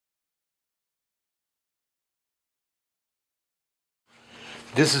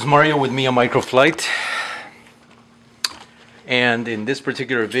This is Mario with Mia Microflight, and in this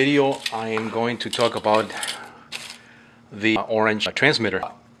particular video I am going to talk about the orange transmitter.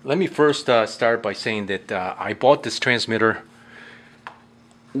 Let me first start by saying that I bought this transmitter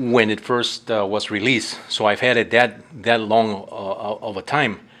when it first was released, so I've had it that long of a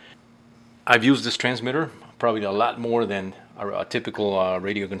time. I've used this transmitter probably a lot more than a typical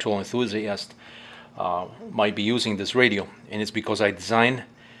radio control enthusiast might be using this radio, and it's because I design,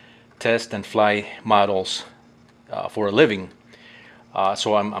 test, and fly models for a living.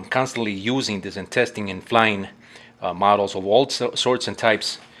 So I'm constantly using this and testing and flying models of all sorts and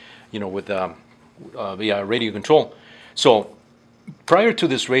types, with via radio control. So prior to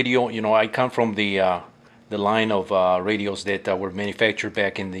this radio, I come from the line of radios that were manufactured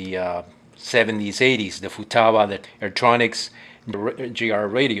back in the 70s, 80s, the Futaba, the Airtronics, the GR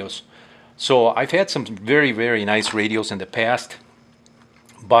radios. So I've had some very, very nice radios in the past,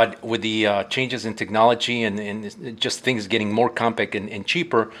 but with the changes in technology and just things getting more compact and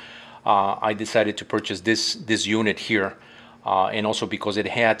cheaper, I decided to purchase this unit here, and also because it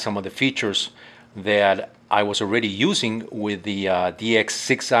had some of the features that I was already using with the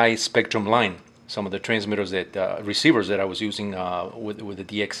DX6i Spectrum line. Some of the transmitters receivers that I was using with the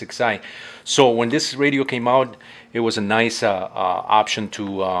DX6i. So when this radio came out, it was a nice option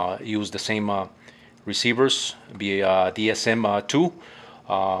to use the same receivers, be a DSM2,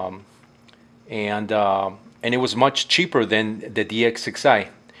 and it was much cheaper than the DX6i.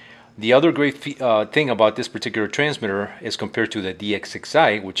 The other great thing about this particular transmitter, as compared to the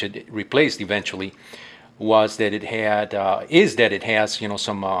DX6i, which it replaced eventually, was that it has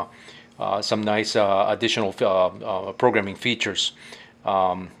some nice additional programming features.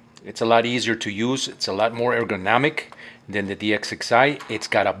 It's a lot easier to use. It's a lot more ergonomic than the DX6i. It's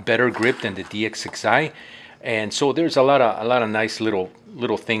got a better grip than the DX6i, and so there's a lot of nice little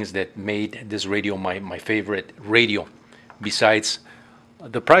things that made this radio my favorite radio. Besides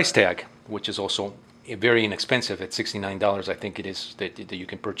the price tag, which is also very inexpensive at $69, I think it is, that you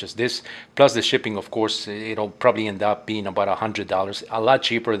can purchase this. Plus the shipping, of course, it'll probably end up being about $100, a lot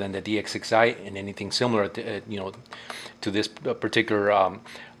cheaper than the DX6i and anything similar to this particular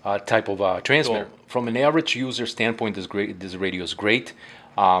type of transmitter. So, from an average user standpoint, this radio is great.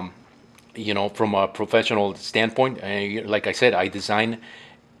 From a professional standpoint, like I said, I design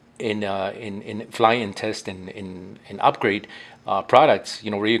in fly and test and upgrade products,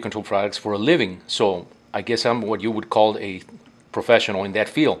 radio control products for a living. So I guess I'm what you would call a professional in that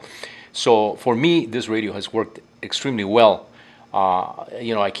field. So for me, this radio has worked extremely well.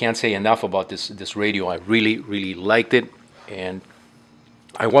 I can't say enough about this radio. I really liked it, and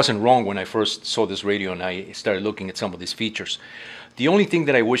I wasn't wrong when I first saw this radio and I started looking at some of these features. The only thing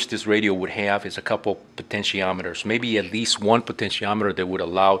that I wish this radio would have is a couple potentiometers, maybe at least one potentiometer that would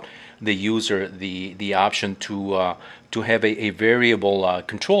allow the user the option to have a variable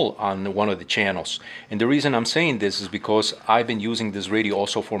control on one of the channels. And the reason I'm saying this is because I've been using this radio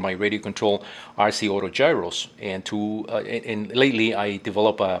also for my radio control RC Autogyros, and lately I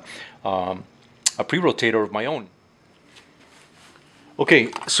developed a pre-rotator of my own.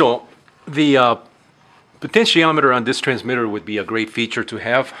 Okay, so the potentiometer on this transmitter would be a great feature to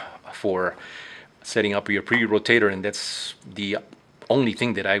have for setting up your pre-rotator, and that's the only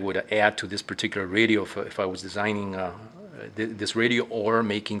thing that I would add to this particular radio if I was designing this radio or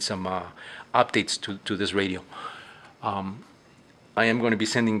making some updates to this radio. I am going to be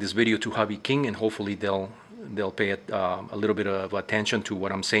sending this video to HobbyKing, and hopefully they'll pay a little bit of attention to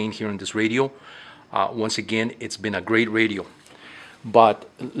what I'm saying here in this radio. Once again, it's been a great radio. But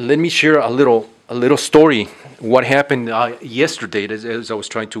let me share a little story. What happened yesterday as I was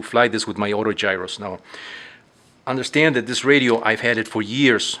trying to fly this with my autogyros. Now, understand that this radio, I've had it for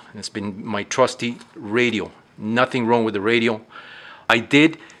years. It's been my trusty radio. Nothing wrong with the radio. I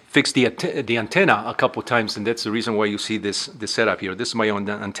did fix the antenna a couple times, and that's the reason why you see this setup here. This is my own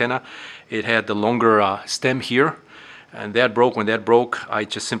antenna. It had the longer stem here, and that broke. When that broke, I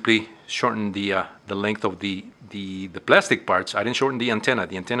just simply shortened the length of the plastic parts. I didn't shorten the antenna.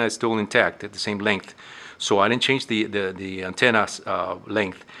 The antenna is still intact at the same length, so I didn't change the antenna's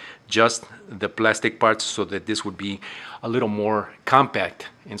length, just the plastic parts, so that this would be a little more compact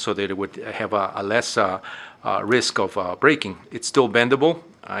and so that it would have a less risk of breaking. It's still bendable.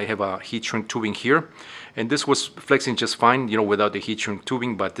 I have a heat shrink tubing here, and this was flexing just fine, without the heat shrink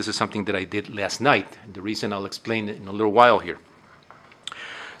tubing, but this is something that I did last night. The reason I'll explain it in a little while here.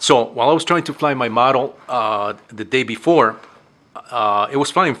 So while I was trying to fly my model the day before, it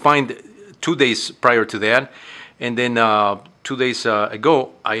was flying fine 2 days prior to that, and then 2 days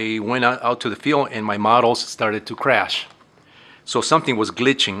ago I went out to the field and my models started to crash. So something was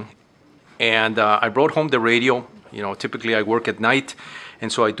glitching, and I brought home the radio. You know, typically I work at night,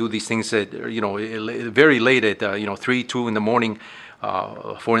 and so I do these things at, you know, very late at, you know, 3, 2 in the morning,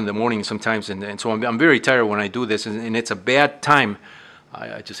 4 in the morning sometimes, and so I'm very tired when I do this, and it's a bad time.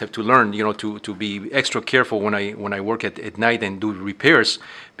 I just have to learn, you know, to be extra careful when I work at night and do repairs,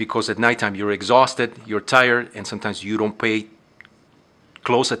 because at nighttime you're exhausted, you're tired, and sometimes you don't pay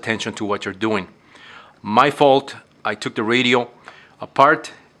close attention to what you're doing. My fault. I took the radio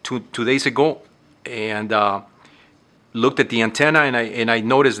apart 2 days ago and looked at the antenna, and I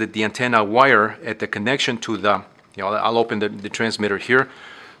noticed that the antenna wire at the connection to the, you know, I'll open the transmitter here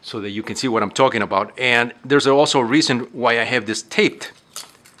so that you can see what I'm talking about. And there's also a reason why I have this taped,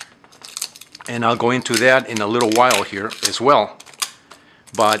 and I'll go into that in a little while here as well.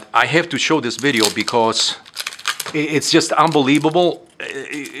 But I have to show this video because it's just unbelievable,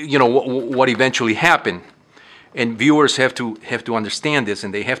 you know, what eventually happened. And viewers have to understand this,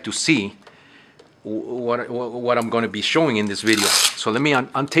 and they have to see what I'm going to be showing in this video. So let me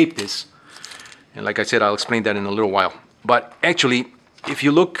untape this, and like I said, I'll explain that in a little while. But actually, if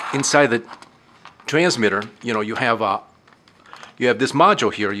you look inside the transmitter, you know, you have this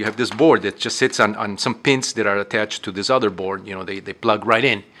module here. You have this board that just sits on some pins that are attached to this other board. You know, they plug right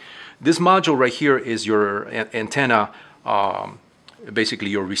in. This module right here is your antenna, basically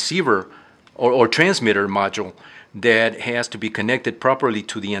your receiver or transmitter module that has to be connected properly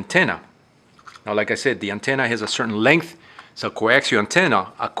to the antenna. Now, like I said, the antenna has a certain length. It's a coaxial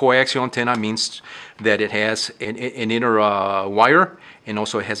antenna. A coaxial antenna means that it has an inner wire, and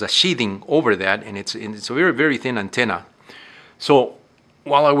also it has a sheathing over that, and it's a very, very thin antenna. So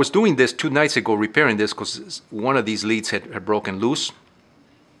while I was doing this 2 nights ago, repairing this, because one of these leads had broken loose,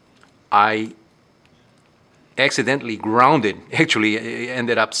 I accidentally grounded, actually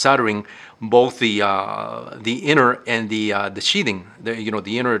ended up soldering both the inner and the sheathing,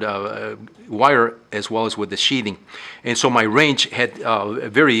 the inner wire as well as with the sheathing. And so my range had a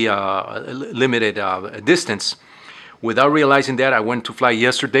very limited distance. Without realizing that, I went to fly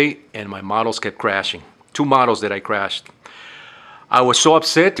yesterday, and my models kept crashing. 2 models that I crashed. I was so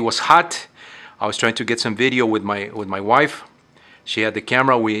upset. It was hot. I was trying to get some video with my wife. She had the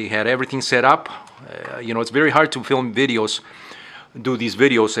camera. We had everything set up. You know, it's very hard to film videos, do these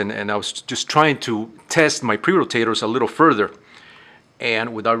videos, and I was just trying to test my pre-rotators a little further,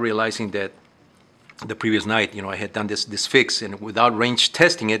 and without realizing that the previous night, you know, I had done this fix, and without range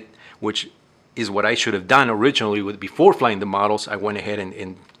testing it, which is what I should have done originally before flying the models, I went ahead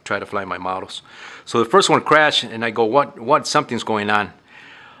and tried to fly my models. So the first one crashed, and I go, what? Something's going on.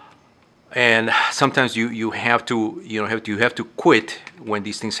 And sometimes you have to quit when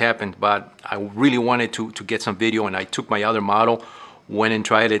these things happen. But I really wanted to get some video, and I took my other model, went and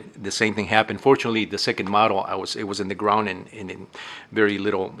tried it. The same thing happened. Fortunately, the second model, it was in the ground, and very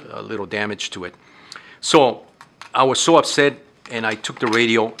little damage to it. So I was so upset, and I took the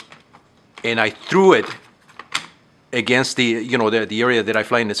radio and I threw it against the area that I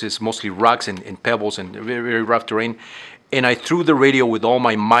fly in. This is mostly rocks and pebbles and very, very rough terrain. And I threw the radio with all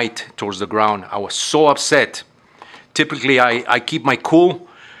my might towards the ground. I was so upset. Typically, I keep my cool,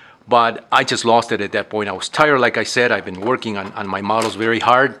 but I just lost it at that point. I was tired, like I said. I've been working on my models very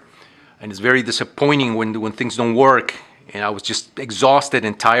hard, and it's very disappointing when things don't work. And I was just exhausted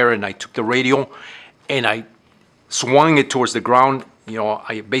and tired, and I took the radio, and I swung it towards the ground. You know,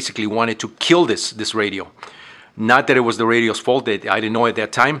 I basically wanted to kill this radio. Not that it was the radio's fault. I didn't know at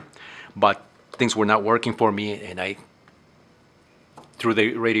that time, but things were not working for me, and I threw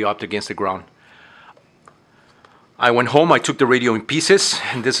the radio up against the ground. I went home. I took the radio in pieces,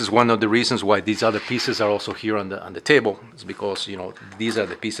 and this is one of the reasons why these other pieces are also here on the table. It's because, you know, these are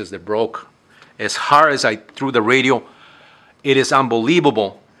the pieces that broke. As hard as I threw the radio, it is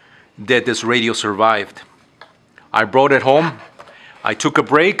unbelievable that this radio survived. I brought it home. I took a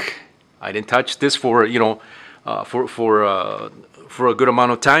break. I didn't touch this for a good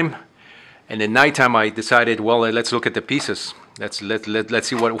amount of time. And at nighttime, I decided, well, let's look at the pieces. Let's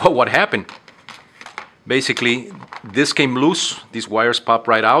see what happened. Basically, this came loose. These wires popped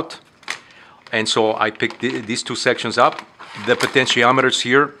right out, and so I picked these 2 sections up. The potentiometers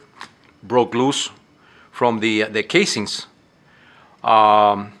here broke loose from the casings.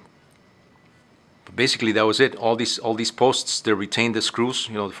 Basically, that was it. All these posts that retained the screws,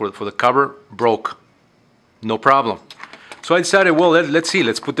 you know, for the cover, broke. No problem. So I decided, well, let's see.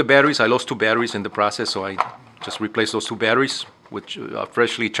 Let's put the batteries. I lost 2 batteries in the process, so I just replaced those 2 batteries with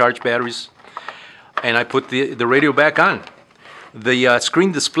freshly charged batteries, and I put the radio back on. The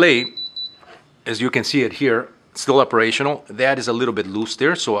screen display, as you can see it here, still operational. That is a little bit loose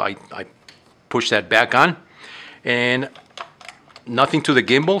there, so I pushed that back on, and Nothing to the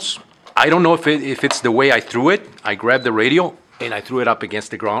gimbals. I don't know if it's the way I threw it. I grabbed the radio and I threw it up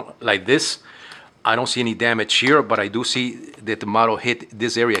against the ground like this. I don't see any damage here, but I do see that the model hit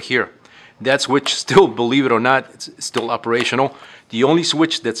this area here. That switch still, believe it or not, it's still operational. The only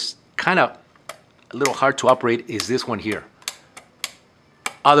switch that's kind of a little hard to operate is this one here.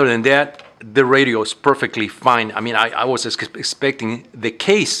 Other than that, the radio is perfectly fine. I mean, I was expecting the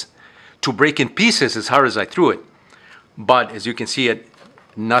case to break in pieces as hard as I threw it. But as you can see,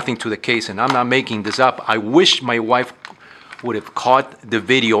 nothing to the case, and I'm not making this up. I wish my wife would have caught the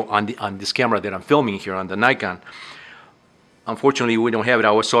video on this camera that I'm filming here on the Nikon. Unfortunately, we don't have it.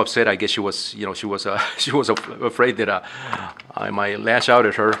 I was so upset. I guess she was, you know, she was afraid that I might lash out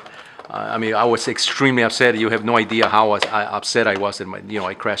at her. I mean, I was extremely upset. You have no idea how upset I was. And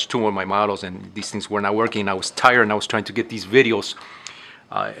I crashed 2 of my models, and these things were not working. I was tired, and I was trying to get these videos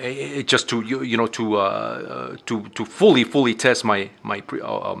just to to fully test my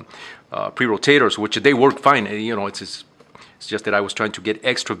pre-rotators, which they work fine. It's just that I was trying to get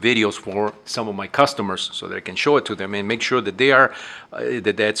extra videos for some of my customers so that I can show it to them and make sure that they are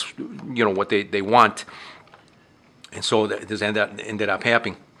that's what they want. And so this ended up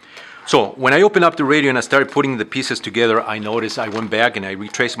happening. So when I opened up the radio and I started putting the pieces together, I noticed I went back and I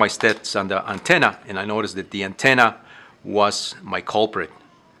retraced my steps on the antenna, and I noticed that the antenna was my culprit.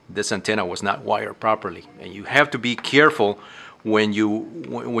 This antenna was not wired properly, and you have to be careful when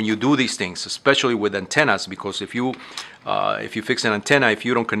you do these things, especially with antennas, because if you fix an antenna, if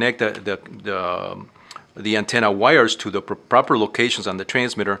you don't connect the antenna wires to the proper locations on the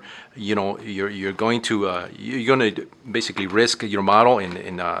transmitter, you're going to basically risk your model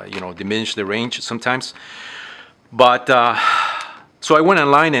and diminish the range sometimes. But so I went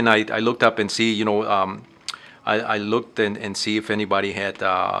online and I looked up and see, I looked and see if anybody had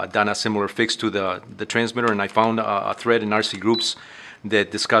done a similar fix to the transmitter, and I found a thread in RC groups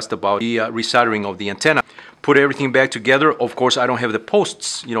that discussed about the resoldering of the antenna. Put everything back together. Of course, I don't have the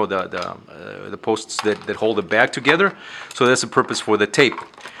posts, the posts that hold it back together. So that's the purpose for the tape.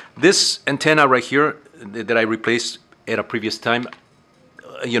 This antenna right here that I replaced at a previous time,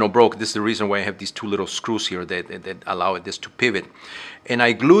 broke. This is the reason why I have these 2 little screws here that allow this to pivot. And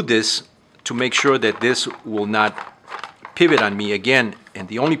I glued this to make sure that this will not pivot on me again. And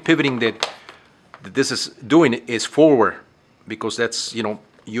the only pivoting that this is doing is forward, because that's,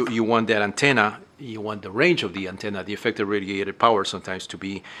 you want that antenna, you want the range of the antenna, the effective radiated power sometimes to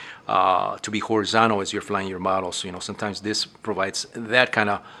be horizontal as you're flying your models. Sometimes this provides that kind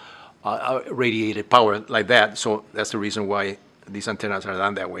of radiated power like that. So that's the reason why these antennas are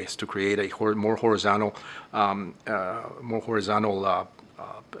done that way, is to create a more horizontal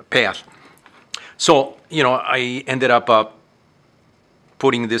path. So, I ended up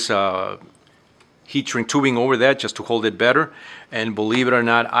putting this heat shrink tubing over that just to hold it better. And believe it or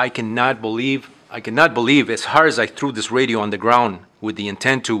not, I cannot believe as hard as I threw this radio on the ground with the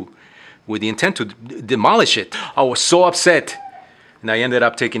intent to demolish it. I was so upset, and I ended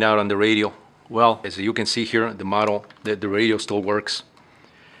up taking it out on the radio. Well, as you can see here, the model, the radio still works.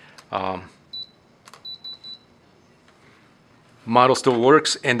 Model still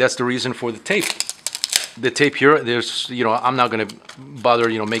works, and that's the reason for the tape. The tape here, there's, I'm not going to bother,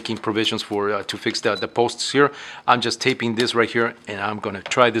 making provisions for to fix the posts here. I'm just taping this right here, and I'm going to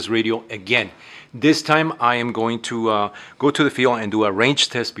try this radio again. This time I am going to go to the field and do a range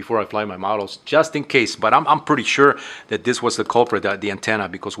test before I fly my models, just in case. But I'm pretty sure that this was the culprit, the antenna,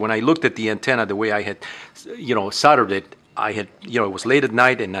 because when I looked at the antenna, the way I had, soldered it, I had, it was late at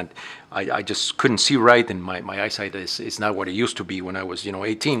night, and I just couldn't see right, and my eyesight is not what it used to be when I was,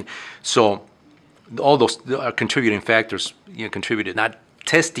 18. So all those contributing factors, contributed. Not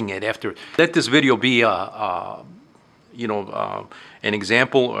testing it after. Let this video be an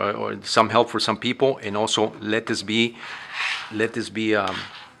example or some help for some people, and also let this be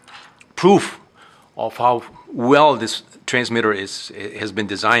proof of how well this transmitter has been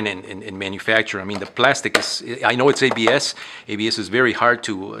designed and manufactured. I mean, the plastic is, I know it's ABS. ABS is very hard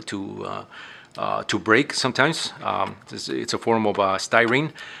to break sometimes. It's a form of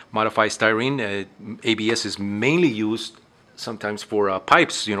styrene, modified styrene. ABS is mainly used sometimes for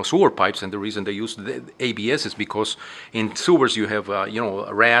pipes, sewer pipes, and the reason they use the ABS is because in sewers you have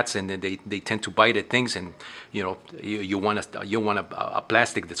rats, and they tend to bite at things, and you want a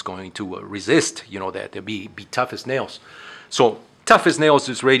plastic that's going to resist, that to be tough as nails. So tough as nails,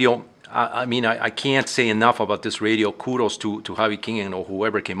 this radio. I mean, I can't say enough about this radio. Kudos to HobbyKing and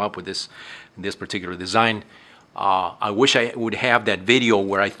whoever came up with this particular design. I wish I would have that video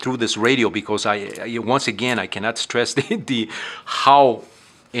where I threw this radio, because once again I cannot stress how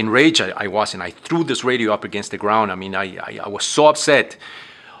in rage I was, and I threw this radio up against the ground. I mean, I was so upset.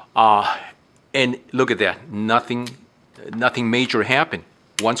 And look at that, nothing major happened.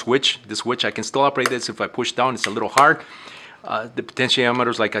 One switch, the switch, I can still operate this. If I push down, it's a little hard. The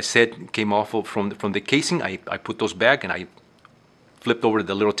potentiometers, like I said, came off from the casing. I put those back, and I flipped over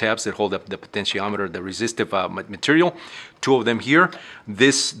the little tabs that hold up the potentiometer, the resistive material. Two of them here.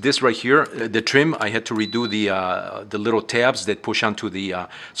 This right here, the trim, I had to redo the little tabs that push onto the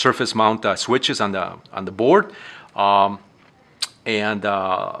surface mount switches on the board.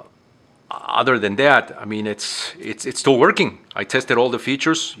 Other than that, I mean, it's still working. I tested all the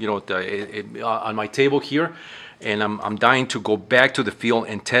features, you know, on my table here, and I'm dying to go back to the field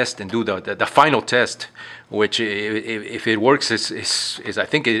and test and do the final test, which if it works, is I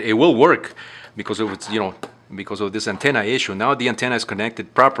think it will work, because of its, you know, because of this antenna issue. Now the antenna is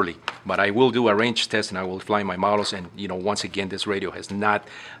connected properly, but I will do a range test and I will fly my models. And you know, once again, this radio has not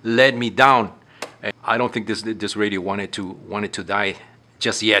let me down. I don't think this radio wanted to die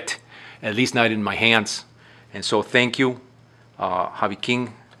just yet. At least not in my hands. And so thank you,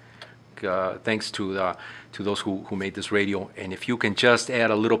 HobbyKing. Thanks to those who made this radio. And if you can just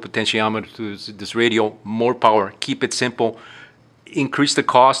add a little potentiometer to this radio, more power, keep it simple, increase the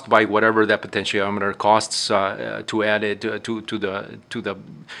cost by whatever that potentiometer costs to add it to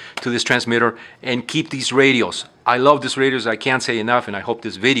this transmitter, and keep these radios. I love these radios. I can't say enough, and I hope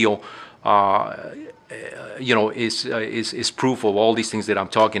this video you know, is proof of all these things that I'm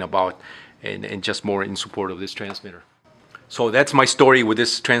talking about, and just more in support of this transmitter. So that's my story with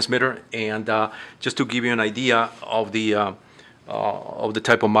this transmitter, and just to give you an idea of the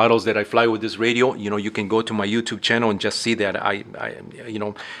type of models that I fly with this radio, you know, you can go to my YouTube channel and just see that you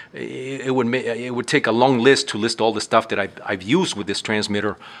know, it would take a long list to list all the stuff that I've used with this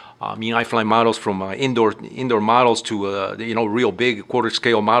transmitter. I mean, I fly models from indoor models to you know, real big quarter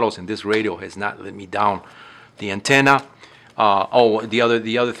scale models, and this radio has not let me down. The antenna. Oh, the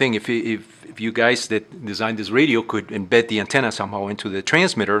other thing, if you guys that designed this radio could embed the antenna somehow into the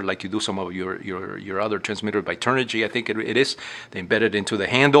transmitter, like you do some of your other transmitter by Turnigy, I think it is. They embed it into the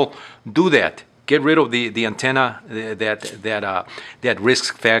handle. Do that. Get rid of the antenna, that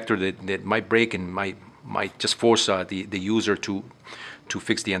risk factor that might break and might just force the user to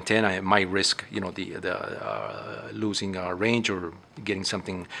fix the antenna. It might risk, you know, the losing range or getting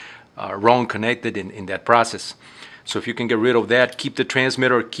something wrong connected in that process. So if you can get rid of that, keep the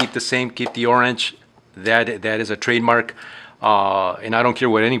transmitter, keep the same, keep the orange. That is a trademark, and I don't care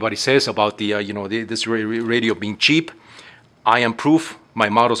what anybody says about the you know, this radio being cheap. I am proof. My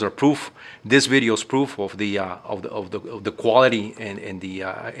models are proof. This video is proof of the quality and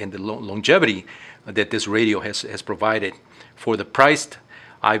the longevity that this radio has provided. For the price,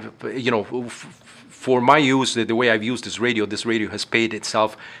 you know, for my use, the way I've used this radio has paid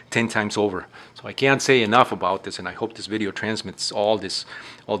itself 10 times over. So I can't say enough about this, and I hope this video transmits all this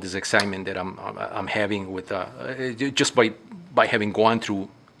excitement that I'm having with just by having gone through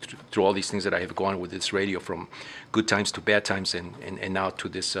all these things that I have gone with this radio, from good times to bad times, and now to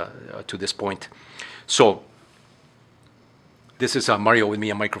this point. So this is Mario with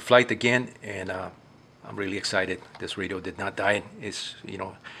me on Microflight again, and I'm really excited. This radio did not die. It's, you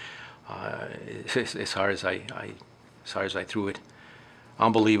know, as hard as I threw it.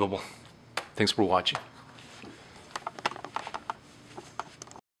 Unbelievable. Thanks for watching.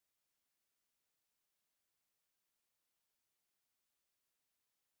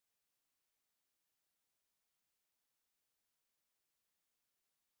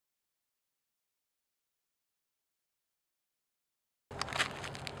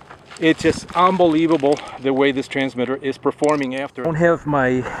 It's just unbelievable the way this transmitter is performing after. I don't have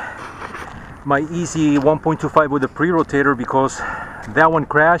my easy 1.25 with a pre-rotator because that one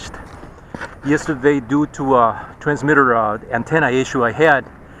crashed yesterday due to a transmitter antenna issue I had.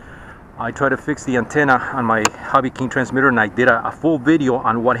 I tried to fix the antenna on my HobbyKing transmitter, and I did a full video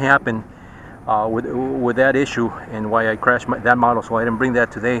on what happened with that issue and why I crashed that model, so I didn't bring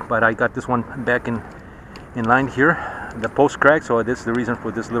that today, but I got this one back in line here. The post cracked, so this is the reason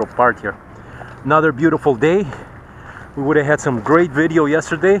for this little part here. Another beautiful day. We would have had some great video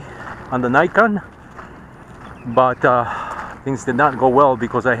yesterday on the Nikon, but things did not go well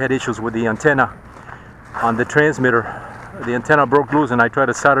because I had issues with the antenna on the transmitter. The antenna broke loose, and I tried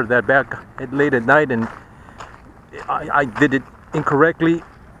to solder that back late at night, and I did it incorrectly.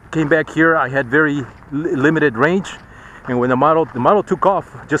 Came back here, I had very limited range, and when the model took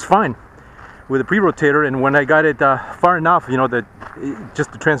off just fine with the pre-rotator, and when I got it far enough, you know, that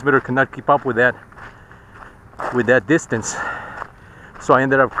just the transmitter could not keep up with that distance. So I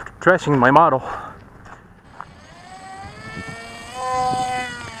ended up trashing my model.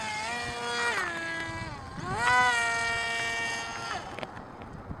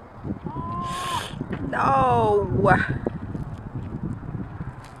 I'm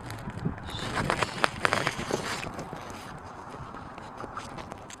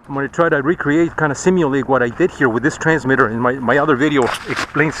going to try to recreate, kind of simulate what I did here with this transmitter. And my other video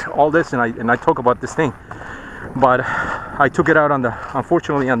explains all this, and I talk about this thing. But I took it out on the,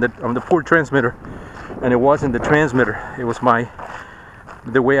 unfortunately, on the poor transmitter, and it wasn't the transmitter. It was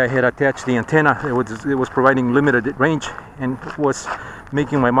the way I had attached the antenna. It was providing limited range and was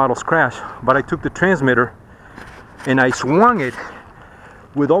making my models crash. But I took the transmitter and I swung it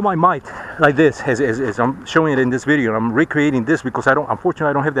with all my might, like this, as I'm showing it in this video. I'm recreating this because unfortunately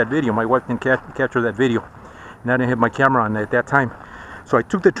I don't have that video. My wife didn't capture that video, and I didn't have my camera on at that time. So I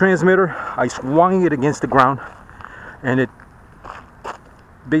took the transmitter, I swung it against the ground, and it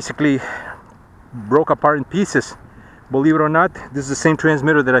basically broke apart in pieces. Believe it or not, this is the same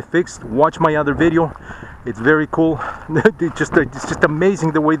transmitter that I fixed. Watch my other video. It's very cool. It's just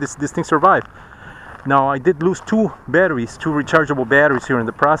amazing the way this thing survived. Now, I did lose two rechargeable batteries here in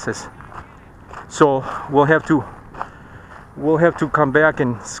the process. So we'll have to come back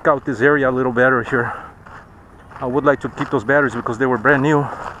and scout this area a little better here. I would like to keep those batteries because they were brand new.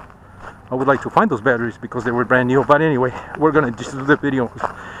 I would like to find those batteries because they were brand new. But anyway, we're gonna just do the video.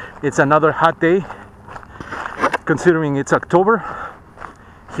 It's another hot day, considering it's October.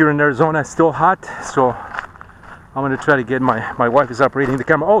 Here in Arizona, it's still hot. So I'm gonna try to get my wife is operating the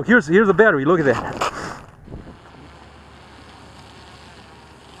camera. Oh, here's the battery. Look at that.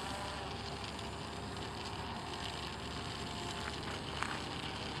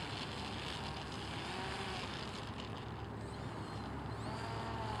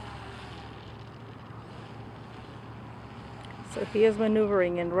 So he is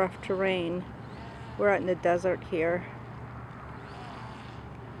maneuvering in rough terrain. We're out in the desert here.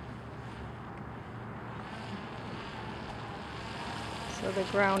 So the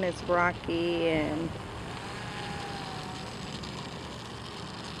ground is rocky and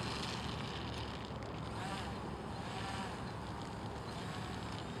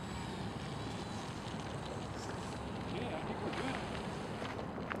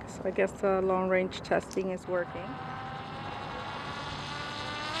so I guess the long range testing is working.